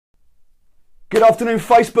Good afternoon,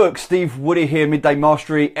 Facebook. Steve Woody here, Midday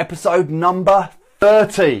Mastery, episode number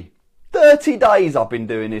 30. 30 days I've been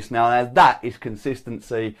doing this now. Now that is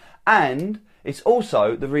consistency, and it's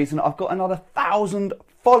also the reason I've got another 1,000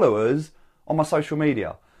 followers on my social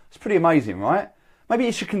media. It's pretty amazing, right? Maybe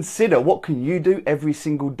you should consider what can you do every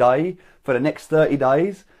single day for the next 30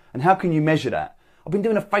 days, and how can you measure that? I've been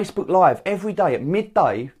doing a Facebook Live every day at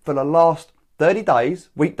midday for the last 30 days,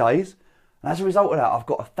 weekdays, and as a result of that, I've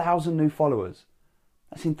got 1,000 new followers.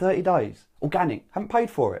 That's in 30 days. Organic. Haven't paid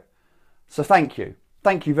for it. So thank you.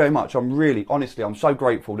 Thank you very much. I'm really, honestly, I'm so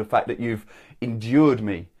grateful for the fact that you've endured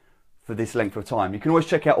me for this length of time. You can always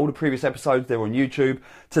check out all the previous episodes. They're on YouTube.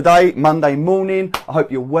 Today, Monday morning, I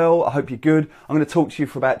hope you're well. I hope you're good. I'm going to talk to you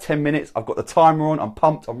for about 10 minutes. I've got the timer on. I'm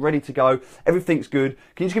pumped. I'm ready to go. Everything's good.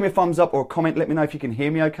 Can you just give me a thumbs up or a comment? Let me know if you can hear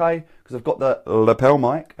me okay, because I've got the lapel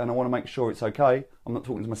mic and I want to make sure it's okay. I'm not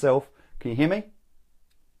talking to myself. Can you hear me?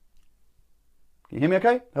 Can you hear me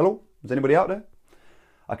okay? Hello? Is anybody out there?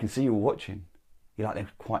 I can see you all watching. You're like them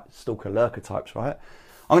quite stalker lurker types, right?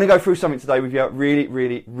 I'm going to go through something today with you,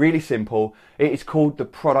 really simple. It is called the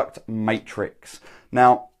product matrix.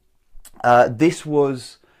 Now, this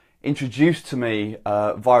was introduced to me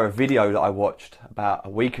via a video that I watched about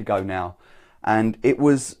a week ago now. And it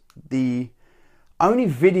was the only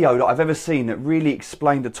video that I've ever seen that really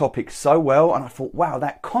explained the topic so well. And I thought, wow,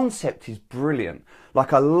 that concept is brilliant.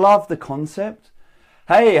 Like, I love the concept.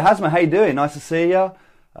 Hey, Hasma, how you doing? Nice to see you.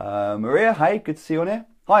 Maria, hey, good to see you on here.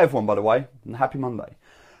 Hi everyone, by the way, and happy Monday.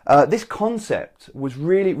 This concept was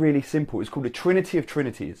really simple. It's called the Trinity of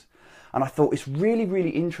Trinities. And I thought it's really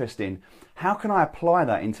interesting. How can I apply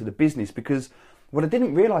that into the business? Because what I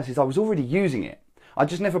didn't realize is I was already using it. I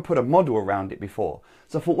just never put a model around it before.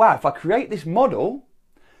 So I thought, wow, if I create this model,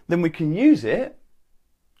 then we can use it.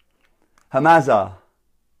 Hamaza.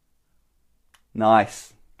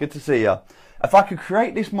 Nice. Good to see you. If I could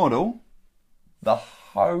create this model, the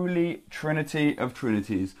Holy Trinity of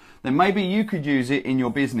Trinities, then maybe you could use it in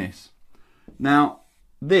your business. Now,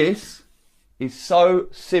 this is so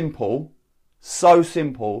simple,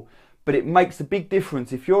 but it makes a big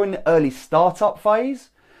difference if you're in the early startup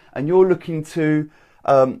phase and you're looking to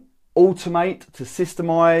automate, to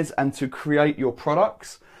systemize, and to create your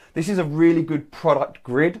products. This is a really good product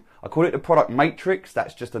grid. I call it the product matrix.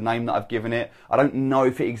 That's just a name that I've given it. I don't know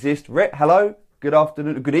if it exists. Rhett, hello. Good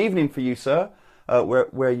afternoon. Good evening for you, sir.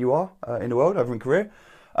 Where you are in the world, over in Korea.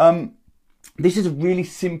 This is a really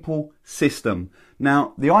simple system.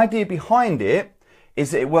 Now, the idea behind it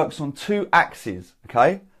is that it works on 2 axes,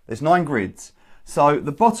 okay? There's 9 grids. So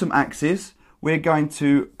the bottom axis, we're going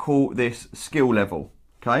to call this skill level,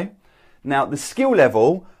 okay? Now, the skill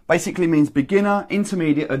level basically means beginner,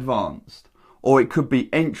 intermediate, advanced. Or it could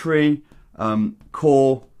be entry,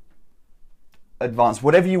 core, advanced,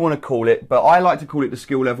 whatever you want to call it, but I like to call it the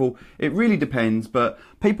skill level. It really depends, but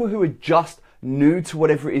people who are just new to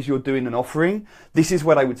whatever it is you're doing and offering, this is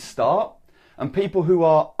where they would start. And people who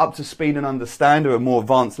are up to speed and understand or a more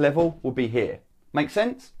advanced level will be here. Make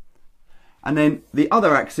sense? And then the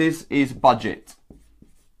other axis is budget.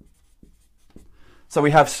 So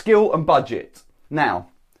we have skill and budget. Now,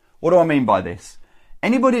 what do I mean by this?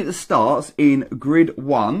 Anybody that starts in grid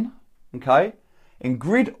 1, okay? In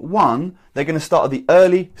grid 1, they're going to start at the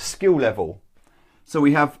early skill level. So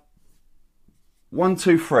we have 1,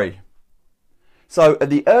 2, 3. So at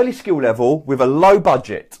the early skill level with a low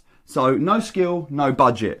budget. So no skill, no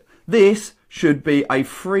budget. This should be a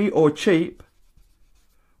free or cheap,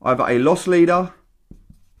 either a loss leader,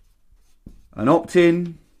 an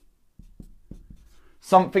opt-in,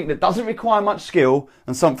 something that doesn't require much skill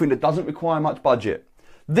and something that doesn't require much budget.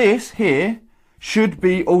 This here should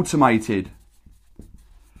be automated.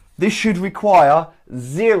 This should require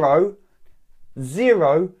zero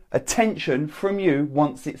attention from you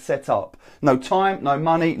once it's set up. No time, no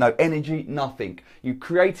money, no energy, nothing. You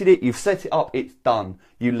created it, you've set it up, it's done.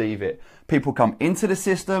 You leave it. People come into the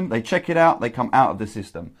system, they check it out, they come out of the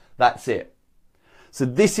system. That's it. So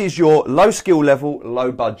this is your low skill level,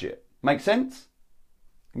 low budget. Make sense?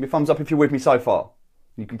 Give me a thumbs up if you're with me so far.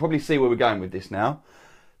 You can probably see where we're going with this now.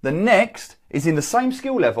 The next is in the same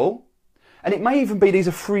skill level, and it may even be these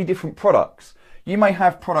are 3 different products. You may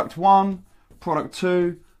have product 1, product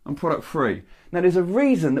 2, and product 3. Now there's a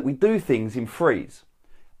reason that we do things in threes.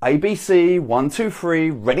 ABC, 1, 2, 3,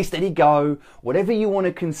 ready, steady, go, whatever you want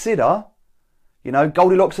to consider, you know,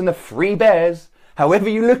 Goldilocks and the 3 bears, however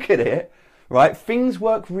you look at it, right? Things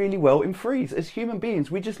work really well in threes. As human beings,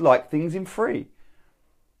 we just like things in 3.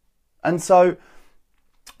 And so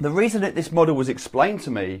the reason that this model was explained to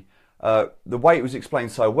me, the way it was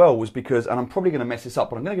explained so well was because, and I'm probably going to mess this up,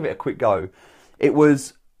 but I'm going to give it a quick go. It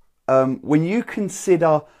was when you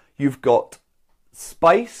consider you've got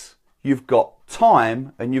space, you've got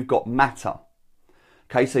time, and you've got matter.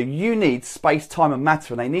 Okay, so you need space, time, and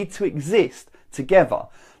matter, and they need to exist together.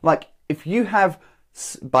 Like, if you have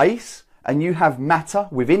space and you have matter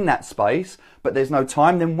within that space, but there's no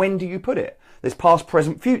time, then when do you put it? There's past,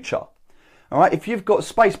 present, future. All right, if you've got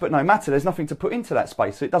space but no matter, there's nothing to put into that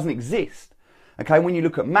space, so it doesn't exist. Okay, when you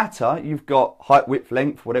look at matter, you've got height, width,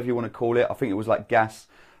 length, whatever you want to call it. I think it was like gas.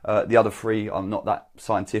 The other three, I'm not that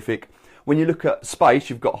scientific. When you look at space,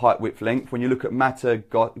 you've got height, width, length. When you look at matter,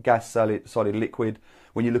 gas, solid, liquid.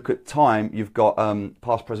 When you look at time, you've got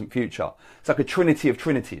past, present, future. It's like a trinity of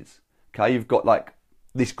trinities. Okay, you've got like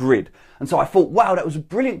this grid. And so I thought, wow, that was a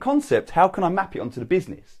brilliant concept. How can I map it onto the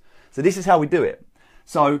business? So this is how we do it.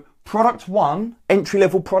 So product 1,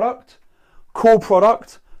 entry-level product, core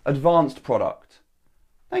product, advanced product.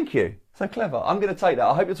 Thank you. So clever. I'm going to take that.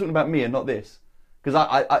 I hope you're talking about me and not this.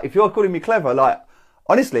 Because if you're calling me clever, like,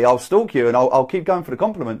 honestly, I'll stalk you and I'll keep going for the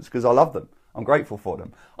compliments because I love them. I'm grateful for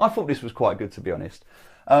them. I thought this was quite good, to be honest.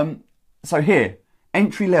 So here,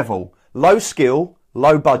 entry level, low skill,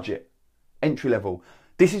 low budget. Entry level.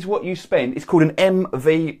 This is what you spend. It's called an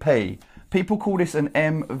MVP. People call this an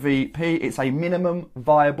MVP. It's a minimum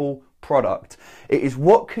viable product. It is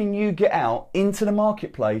what can you get out into the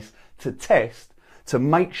marketplace to test, to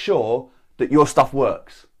make sure that your stuff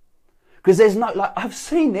works. Because there's no, like, I've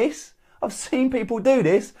seen this. I've seen people do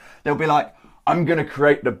this. They'll be like, I'm going to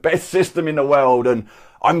create the best system in the world and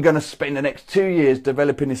I'm going to spend the next 2 years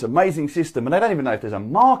developing this amazing system. And they don't even know if there's a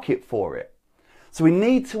market for it. So we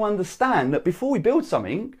need to understand that before we build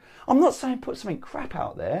something, I'm not saying put something crap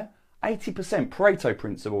out there. 80% Pareto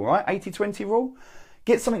principle, right? 80-20 rule.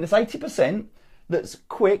 Get something that's 80%, that's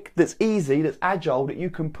quick, that's easy, that's agile, that you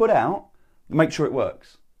can put out, and make sure it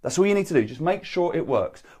works. That's all you need to do. Just make sure it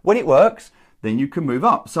works. When it works, then you can move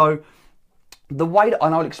up. So the way that,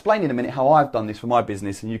 and I'll explain in a minute how I've done this for my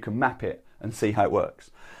business, and you can map it and see how it works.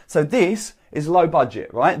 So this is low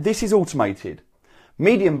budget, right? This is automated.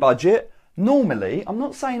 Medium budget, normally, I'm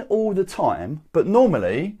not saying all the time, but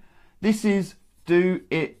normally this is do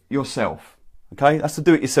it yourself. Okay, that's the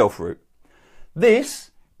do it yourself route. This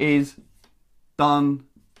is done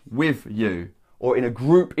with you or in a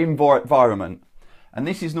group environment. And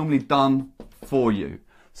this is normally done for you.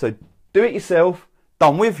 So do it yourself,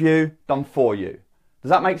 done with you, done for you. Does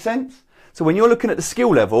that make sense? So when you're looking at the skill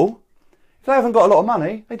level, if they haven't got a lot of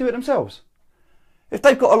money, they do it themselves. If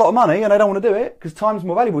they've got a lot of money and they don't want to do it because time's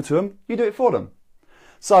more valuable to them, you do it for them.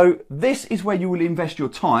 So this is where you will invest your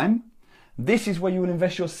time. This is where you will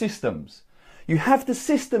invest your systems. You have the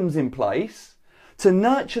systems in place to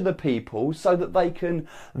nurture the people so that they can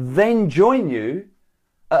then join you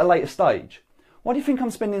at a later stage. Why do you think I'm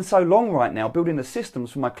spending so long right now building the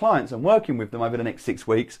systems for my clients and working with them over the next 6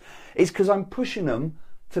 weeks? It's because I'm pushing them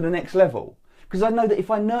to the next level. Because I know that if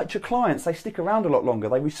I nurture clients, they stick around a lot longer.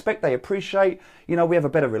 They respect, they appreciate, you know, we have a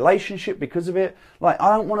better relationship because of it. Like,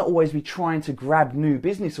 I don't want to always be trying to grab new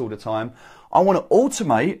business all the time. I want to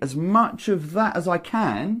automate as much of that as I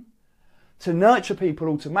can to nurture people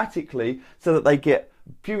automatically so that they get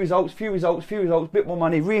few results, bit more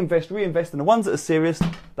money, reinvest, and the ones that are serious,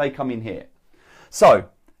 they come in here. So,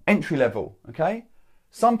 entry level, okay?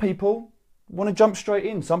 Some people want to jump straight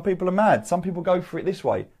in. Some people are mad. Some people go for it this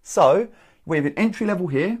way. So, we have an entry level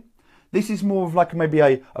here. This is more of like maybe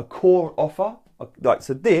a core offer. Like,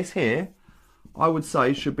 so this here, I would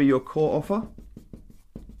say should be your core offer.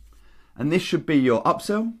 And this should be your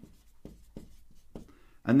upsell.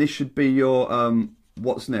 And this should be your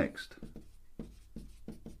what's next.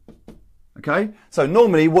 Okay, so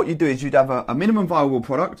normally what you do is you'd have a minimum viable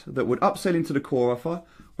product that would upsell into the core offer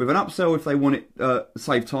with an upsell if they want it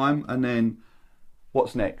save time, and then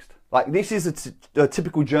what's next. Like, this is a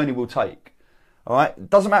typical journey we'll take. All right, it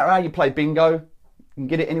doesn't matter how you play bingo, you can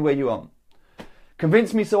get it anywhere you want.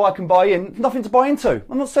 Convince me so I can buy in. Nothing to buy into.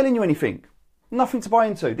 I'm not selling you anything. Nothing to buy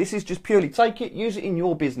into. This is just purely take it, use it in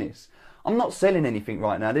your business. I'm not selling anything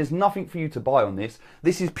right now. There's nothing for you to buy on this.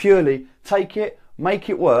 This is purely take it, make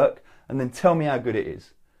it work, and then tell me how good it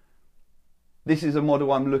is. This is a model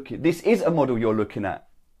this is a model you're looking at.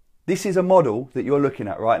 This is a model that you're looking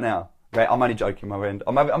at right now. Okay, I'm only joking, my friend.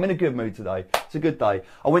 I'm in a good mood today. It's a good day.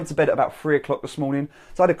 I went to bed at about 3 o'clock this morning.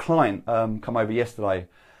 So I had a client come over yesterday.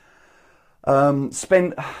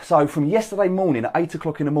 So from yesterday morning at 8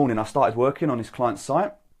 o'clock in the morning, I started working on this client's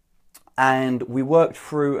site. And we worked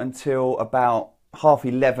through until about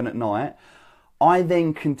 11:30 at night. I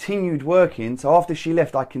then continued working, so after she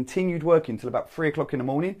left, I continued working till about 3 o'clock in the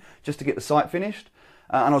morning just to get the site finished.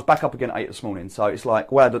 And I was back up again at 8 this morning. So it's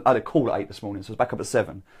like, well, I had a call at 8 this morning, so I was back up at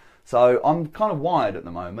 7. So I'm kind of wired at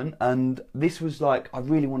the moment, and this was like, I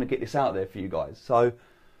really want to get this out there for you guys. So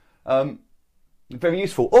very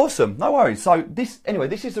useful. Awesome. No worries. So this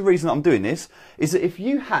is the reason I'm doing this, is that if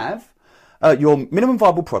you have your minimum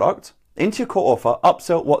viable product into your core offer,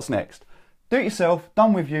 upsell, what's next? Do it yourself,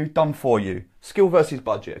 done with you, done for you. Skill versus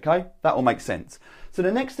budget, okay? That will make sense. So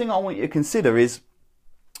the next thing I want you to consider is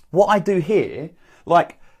what I do here,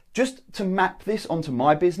 like just to map this onto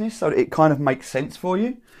my business so that it kind of makes sense for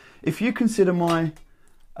you. If you consider my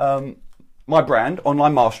my brand,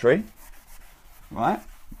 Online Mastery, right?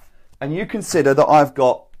 And you consider that I've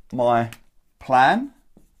got my plan,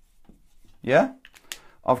 yeah?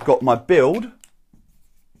 I've got my build.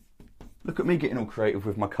 Look at me getting all creative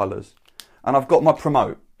with my colours. And I've got my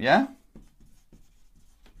promote, yeah?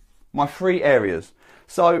 My 3 areas.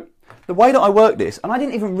 So the way that I work this, and I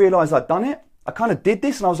didn't even realise I'd done it. I kind of did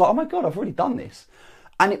this and I was like, oh my God, I've already done this.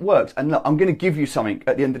 And it works. And look, I'm going to give you something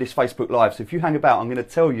at the end of this Facebook Live. So if you hang about, I'm going to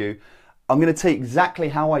tell you, I'm going to tell you exactly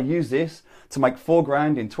how I use this to make 4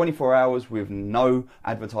 grand in 24 hours with no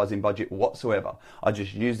advertising budget whatsoever. I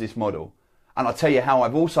just use this model. And I'll tell you how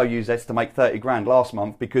I've also used this to make 30 grand last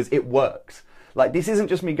month, because it works. Like, this isn't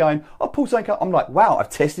just me going, oh, pull something up. I'm like, wow, I've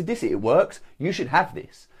tested this. It works. You should have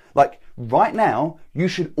this. Like, right now, you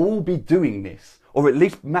should all be doing this, or at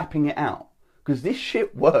least mapping it out, because this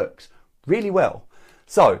shit works really well.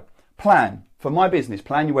 So, plan for my business,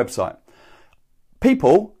 plan your website.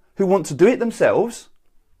 People who want to do it themselves,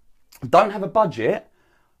 don't have a budget,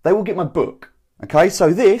 they will get my book. Okay,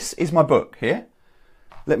 so this is my book here.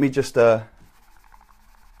 Let me just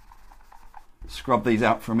scrub these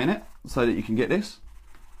out for a minute so that you can get this.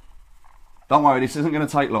 Don't worry, this isn't going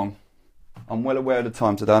to take long. I'm well aware of the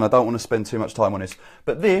time today and I don't want to spend too much time on this.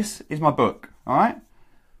 But this is my book, all right?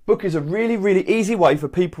 Book is a really, really easy way for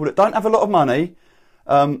people that don't have a lot of money,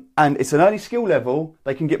 and it's an early skill level,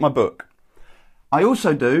 they can get my book. I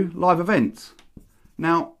also do live events.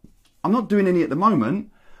 Now, I'm not doing any at the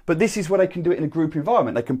moment, but this is where they can do it in a group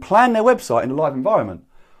environment. They can plan their website in a live environment.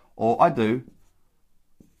 Or I do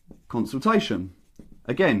consultation.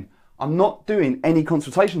 Again, I'm not doing any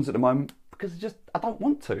consultations at the moment because I don't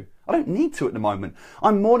want to. I don't need to at the moment.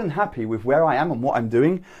 I'm more than happy with where I am and what I'm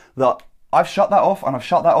doing, that I've shut that off and I've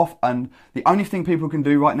shut that off, and the only thing people can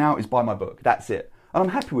do right now is buy my book. That's it. And I'm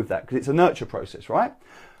happy with that because it's a nurture process, right?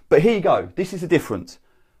 But here you go. This is the difference.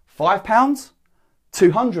 £5, £200,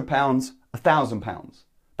 £1,000.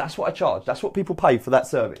 That's what I charge. That's what people pay for that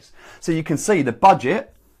service. So you can see the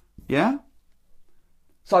budget, yeah?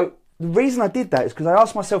 So the reason I did that is because I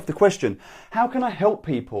asked myself the question, how can I help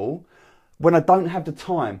people when I don't have the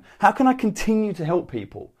time? How can I continue to help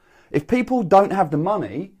people? If people don't have the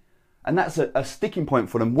money, and that's a sticking point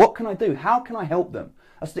for them, what can I do? How can I help them?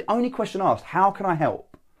 That's the only question asked. How can I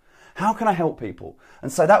help? How can I help people?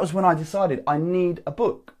 And so that was when I decided I need a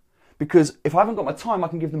book. Because if I haven't got my time, I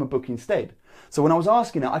can give them a book instead. So when I was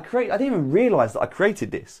asking it, I didn't even realise that I created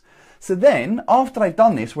this. So then, after they've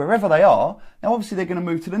done this, wherever they are, now obviously they're going to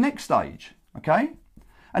move to the next stage, okay?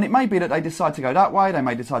 And it may be that they decide to go that way, they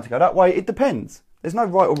may decide to go that way, it depends. There's no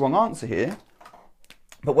right or wrong answer here.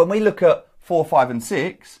 But when we look at 4, 5 and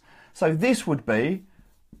 6, so this would be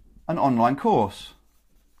an online course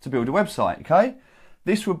to build a website, okay?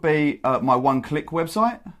 This would be my one-click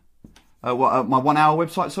website, my 1 hour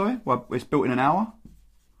website, sorry, well, it's built in an hour,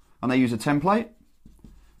 and they use a template.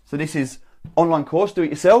 So this is online course, do it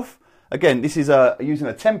yourself. Again, this is using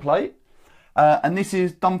a template, and this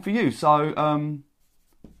is done for you. So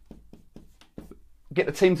get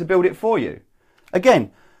the team to build it for you.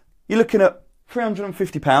 Again, you're looking at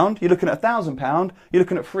 £350, you're looking at £1,000, you're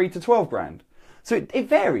looking at 3 to 12 grand. So it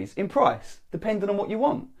varies in price, depending on what you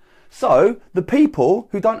want. So the people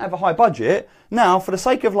who don't have a high budget, now for the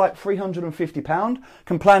sake of like £350,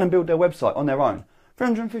 can plan and build their website on their own.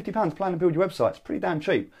 £350 plan and build your website, it's pretty damn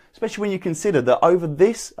cheap. Especially when you consider that over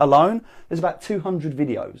this alone, there's about 200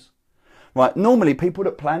 videos. Right, normally people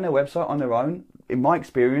that plan their website on their own, in my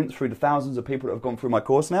experience, through the thousands of people that have gone through my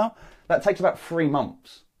course now, that takes about 3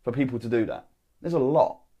 months for people to do that. There's a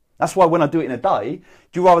lot. That's why when I do it in a day,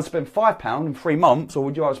 do you rather spend £5 in 3 months, or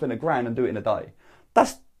would you rather spend £1,000 and do it in a day?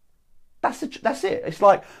 That's it. It's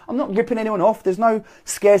like, I'm not ripping anyone off. There's no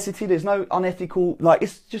scarcity. There's no unethical, like,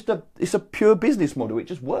 it's a pure business model. It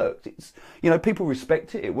just works. It's, you know, people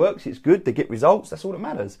respect it. It works. It's good. They get results. That's all that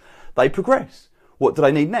matters. They progress. What do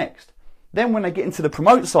they need next? Then when they get into the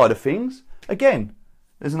promote side of things, again,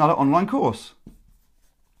 there's another online course.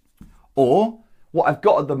 Or what I've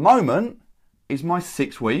got at the moment is my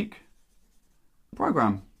 6-week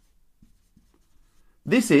program.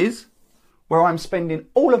 This is where I'm spending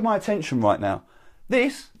all of my attention right now.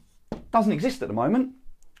 This doesn't exist at the moment.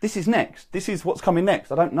 This is next. This is what's coming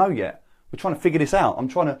next. I don't know yet. We're trying to figure this out. I'm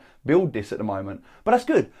trying to build this at the moment. But that's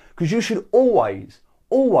good, because you should always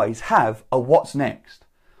have a what's next.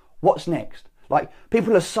 What's next? Like,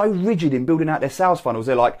 people are so rigid in building out their sales funnels.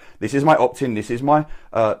 They're like, this is my opt-in, this is my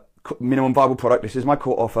minimum viable product, this is my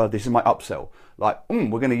core offer, this is my upsell. Like,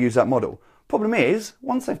 we're going to use that model. Problem is,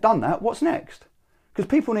 once they've done that, what's next? Because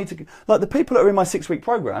people need to, like the people that are in my 6-week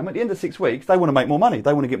program, at the end of 6 weeks, they want to make more money,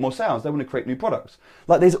 they want to get more sales, they want to create new products.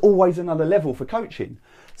 Like, there's always another level for coaching.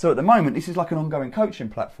 So at the moment, this is like an ongoing coaching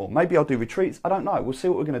platform. Maybe I'll do retreats, I don't know, we'll see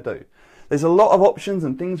what we're going to do. There's a lot of options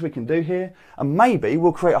and things we can do here, and maybe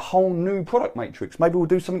we'll create a whole new product matrix. Maybe we'll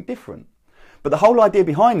do something different. But the whole idea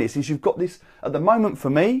behind this is you've got this, at the moment for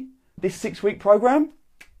me, this 6-week program,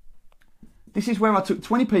 this is where I took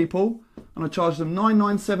 20 people and I charged them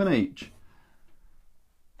 $997 each.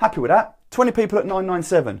 Happy with that? 20 people at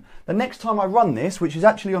 $997. The next time I run this, which is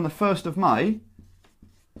actually on the 1st of May,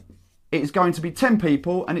 it's going to be 10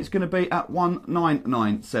 people and it's going to be at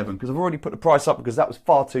 $1997, because I've already put the price up because that was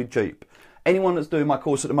far too cheap. Anyone that's doing my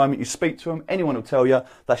course at the moment, you speak to them, anyone will tell you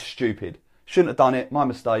that's stupid. Shouldn't have done it, my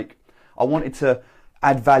mistake. I wanted to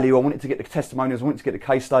add value, I wanted to get the testimonials, I wanted to get the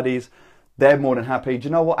case studies. They're more than happy. Do you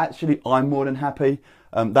know what? Actually, I'm more than happy.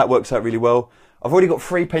 That works out really well. I've already got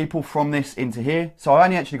 3 people from this into here. So I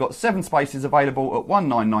only actually got 7 spaces available at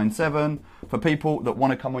 $1997 for people that want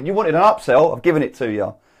to come on. You wanted an upsell, I've given it to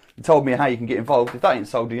you. You told me how you can get involved. If that ain't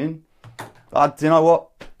sold you in, do you know what?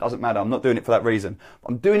 Doesn't matter. I'm not doing it for that reason.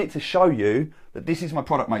 I'm doing it to show you that this is my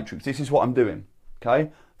product matrix. This is what I'm doing.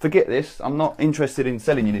 Okay? Forget this. I'm not interested in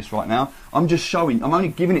selling you this right now. I'm just showing. I'm only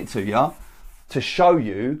giving it to you to show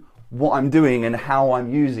you what I'm doing and how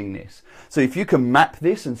I'm using this. So if you can map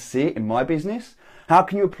this and see it in my business, how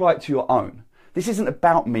can you apply it to your own? This isn't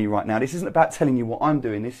about me right now. This isn't about telling you what I'm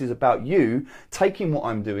doing. This is about you taking what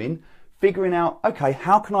I'm doing, figuring out, okay,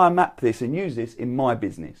 how can I map this and use this in my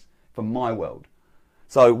business, for my world?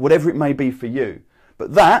 So whatever it may be for you.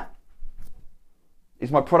 But that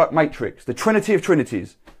is my product matrix, the Trinity of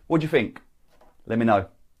Trinities. What do you think? Let me know.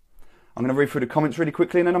 I'm going to read through the comments really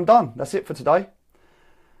quickly and then I'm done. That's it for today.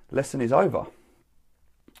 Lesson is over.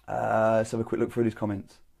 Let's have a quick look through these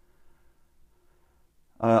comments.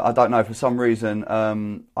 I don't know, for some reason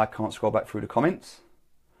I can't scroll back through the comments.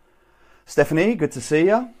 Stephanie, good to see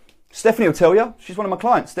you. Stephanie will tell you, she's one of my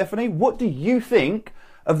clients. Stephanie, what do you think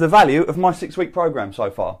of the value of my 6-week program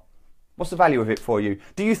so far? What's the value of it for you?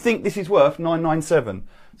 Do you think this is worth $997?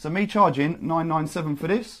 So me charging $997 for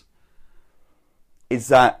this, is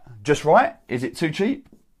that just right? Is it too cheap?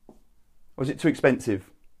 Or is it too expensive?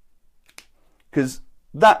 Because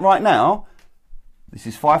that right now, this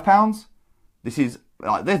is £5. This is,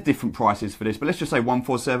 there's different prices for this, but let's just say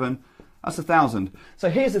 147. That's 1,000. So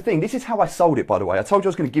here's the thing. This is how I sold it, by the way. I told you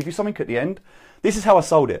I was going to give you something at the end. This is how I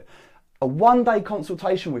sold it. A 1-day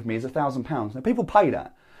consultation with me is £1,000. Now people pay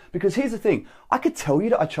that. Because here's the thing. I could tell you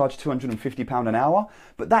that I charge £250 an hour,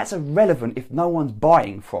 but that's irrelevant if no one's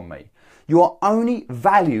buying from me. You are only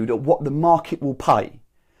valued at what the market will pay.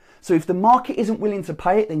 So if the market isn't willing to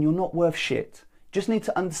pay it, then you're not worth shit. Just need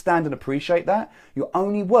to understand and appreciate that. You're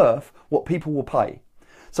only worth what people will pay.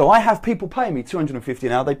 So I have people paying me $250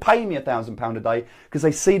 an hour. They pay me £1,000 a day because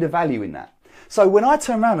they see the value in that. So when I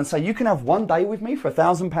turn around and say, you can have 1 day with me for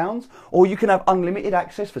 £1,000, or you can have unlimited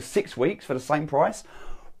access for 6 weeks for the same price,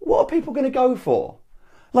 what are people going to go for?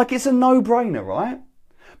 Like, it's a no-brainer, right?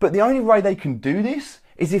 But the only way they can do this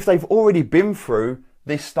is if they've already been through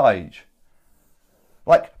this stage.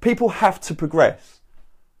 Like, people have to progress.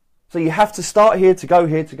 So you have to start here to go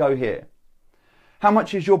here to go here. How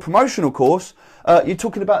much is your promotional course? You're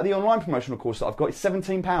talking about the online promotional course that I've got. It's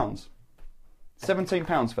 £17.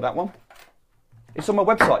 £17 for that one. It's on my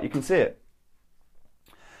website. You can see it.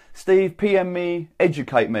 Steve, PM me,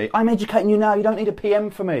 educate me. I'm educating you now. You don't need a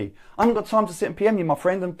PM for me. I haven't got time to sit and PM you, my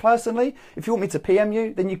friend. And personally, if you want me to PM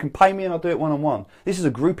you, then you can pay me and I'll do it one-on-one. This is a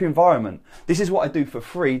group environment. This is what I do for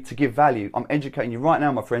free to give value. I'm educating you right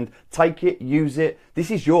now, my friend. Take it, use it.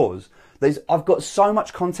 This is yours. I've got so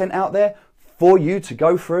much content out there for you to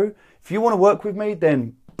go through. If you want to work with me,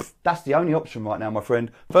 then that's the only option right now, my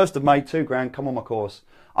friend. 1st of May, £2,000, come on my course.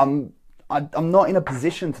 I'm not in a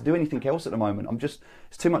position to do anything else at the moment.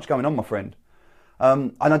 It's too much going on, my friend.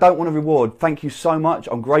 And I don't want a reward. Thank you so much.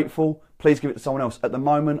 I'm grateful. Please give it to someone else. At the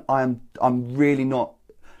moment, I'm really not,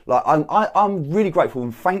 like, I'm really grateful,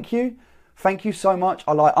 and thank you. Thank you so much.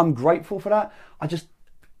 I'm grateful for that.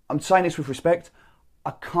 I'm saying this with respect.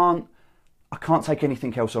 I can't take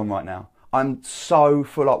anything else on right now. I'm so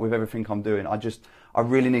full up with everything I'm doing. I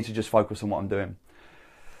really need to just focus on what I'm doing.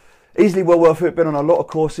 Easily well worth it. Been on a lot of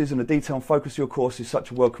courses, and the detail and focus of your course is such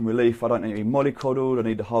a welcome relief. I don't need to be mollycoddled. I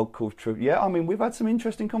need the whole course truth. Yeah, I mean, we've had some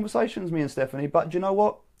interesting conversations, me and Stephanie, but do you know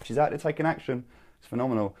what? She's out there taking action. It's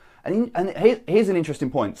phenomenal. And here's an interesting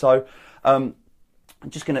point. So I'm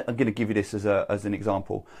going to give you this as an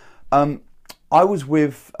example. I was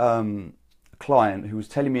with a client who was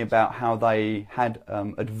telling me about how they had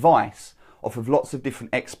advice off of lots of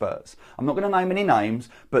different experts. I'm not going to name any names,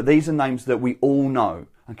 but these are names that we all know.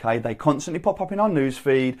 Okay, they constantly pop up in our news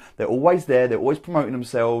feed. They're always there. They're always promoting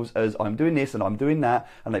themselves as I'm doing this and I'm doing that,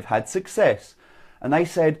 and they've had success. And they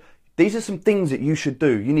said, these are some things that you should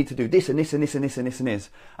do. You need to do this and this and this and this and this and this.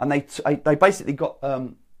 And they basically got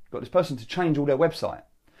this person to change all their website.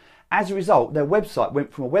 As a result, their website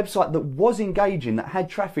went from a website that was engaging, that had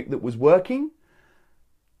traffic that was working,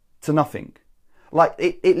 to nothing. Like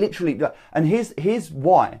it literally, and here's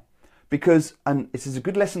why. Because, and this is a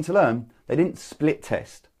good lesson to learn, they didn't split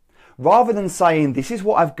test. Rather than saying, this is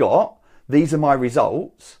what I've got, these are my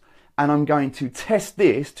results, and I'm going to test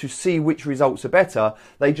this to see which results are better,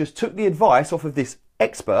 they just took the advice off of this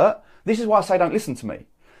expert. This is why I say don't listen to me.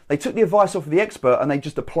 They took the advice off of the expert and they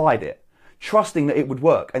just applied it, trusting that it would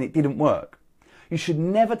work, and it didn't work. You should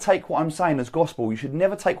never take what I'm saying as gospel. You should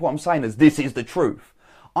never take what I'm saying as this is the truth.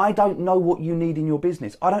 I don't know what you need in your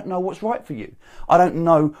business. I don't know what's right for you. I don't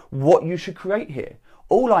know what you should create here.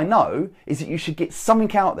 All I know is that you should get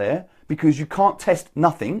something out there, because you can't test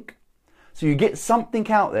nothing. So you get something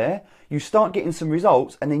out there, you start getting some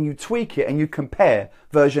results, and then you tweak it and you compare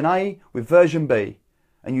version A with version B.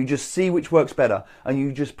 And you just see which works better, and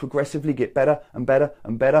you just progressively get better and better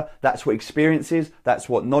and better. That's what experience is. That's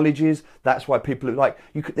what knowledge is. That's why people are like,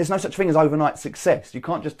 there's no such thing as overnight success. You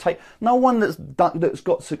can't just take, no one that's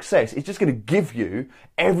got success is just going to give you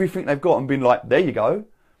everything they've got and be like, there you go.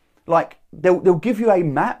 Like they'll give you a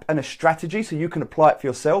map and a strategy so you can apply it for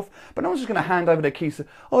yourself, but no one's just going to hand over their keys to,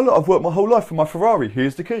 oh look, I've worked my whole life for my Ferrari,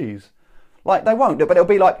 here's the keys. Like they won't, but they'll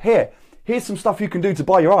be like, here's some stuff you can do to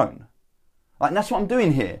buy your own. Like, and that's what I'm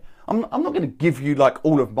doing here. I'm not going to give you like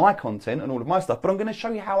all of my content and all of my stuff, but I'm going to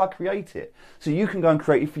show you how I create it so you can go and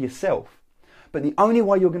create it for yourself. But the only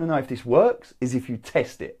way you're going to know if this works is if you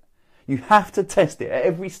test it. You have to test it at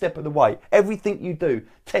every step of the way. Everything you do,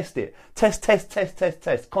 test it.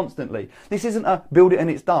 Test constantly. This isn't a build it and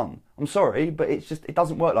it's done. I'm sorry, but it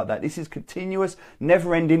doesn't work like that. This is continuous,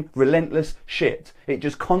 never-ending, relentless shit. It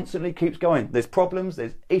just constantly keeps going. There's problems,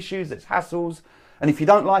 there's issues, there's hassles. And if you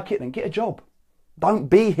don't like it, then get a job. Don't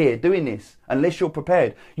be here doing this unless you're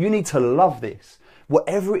prepared. You need to love this.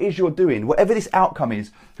 Whatever it is you're doing, whatever this outcome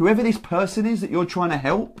is, whoever this person is that you're trying to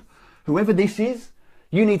help, whoever this is,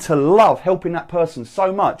 you need to love helping that person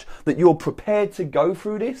so much that you're prepared to go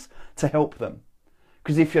through this to help them.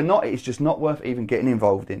 Because if you're not, it's just not worth even getting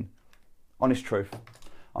involved in. Honest truth.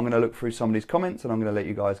 I'm going to look through some of these comments and I'm going to let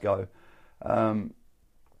you guys go.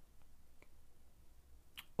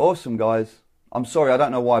 Awesome, guys. I'm sorry, I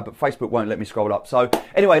don't know why, but Facebook won't let me scroll up. So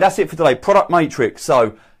anyway, that's it for today. Product matrix.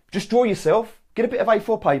 So just draw yourself, get a bit of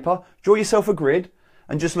A4 paper, draw yourself a grid,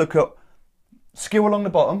 and just look at skill along the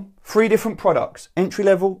bottom, 3 different products: entry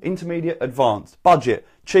level, intermediate, advanced, budget,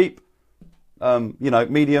 cheap,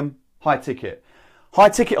 medium, high ticket. High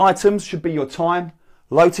ticket items should be your time.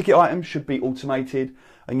 Low ticket items should be automated,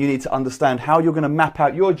 and you need to understand how you're going to map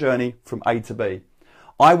out your journey from A to B.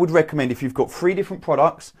 I would recommend, if you've got 3 different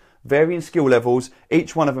products, varying skill levels,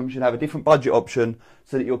 each one of them should have a different budget option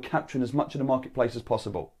so that you're capturing as much of the marketplace as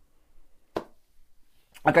possible.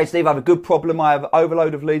 Okay, Steve, I have a good problem. I have an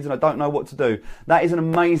overload of leads and I don't know what to do. That is an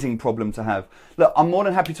amazing problem to have. Look, I'm more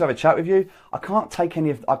than happy to have a chat with you. I can't take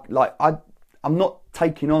any of, I'm not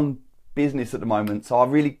taking on business at the moment. So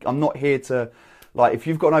I'm not here to, like, if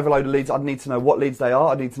you've got an overload of leads, I'd need to know what leads they are.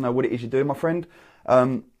 I need to know what it is you're doing, my friend.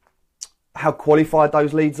 How qualified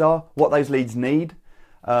those leads are, what those leads need.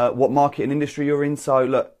 What market and industry you're in. So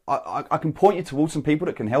look, I can point you towards some people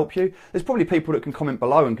that can help you. There's probably people that can comment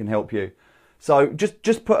below and can help you. So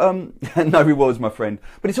just put no rewards, my friend.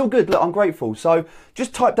 But it's all good. Look, I'm grateful. So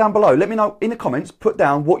just type down below. Let me know in the comments. Put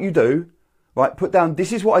down what you do. Right? Put down,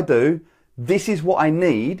 this is what I do. This is what I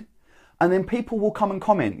need. And then people will come and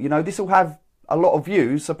comment. You know, this will have a lot of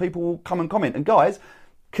views, so people will come and comment. And guys,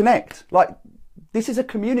 connect. Like, this is a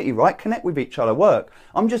community, right? Connect with each other. Work.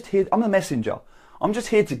 I'm just here. I'm the messenger. I'm just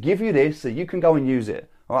here to give you this so you can go and use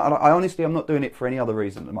it. All right? I honestly, I'm not doing it for any other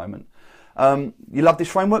reason at the moment. You love this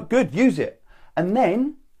framework? Good, use it. And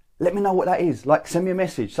then let me know what that is. Like, send me a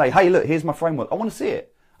message. Say, hey, look, here's my framework. I want to see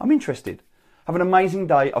it. I'm interested. Have an amazing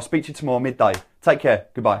day. I'll speak to you tomorrow, midday. Take care.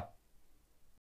 Goodbye.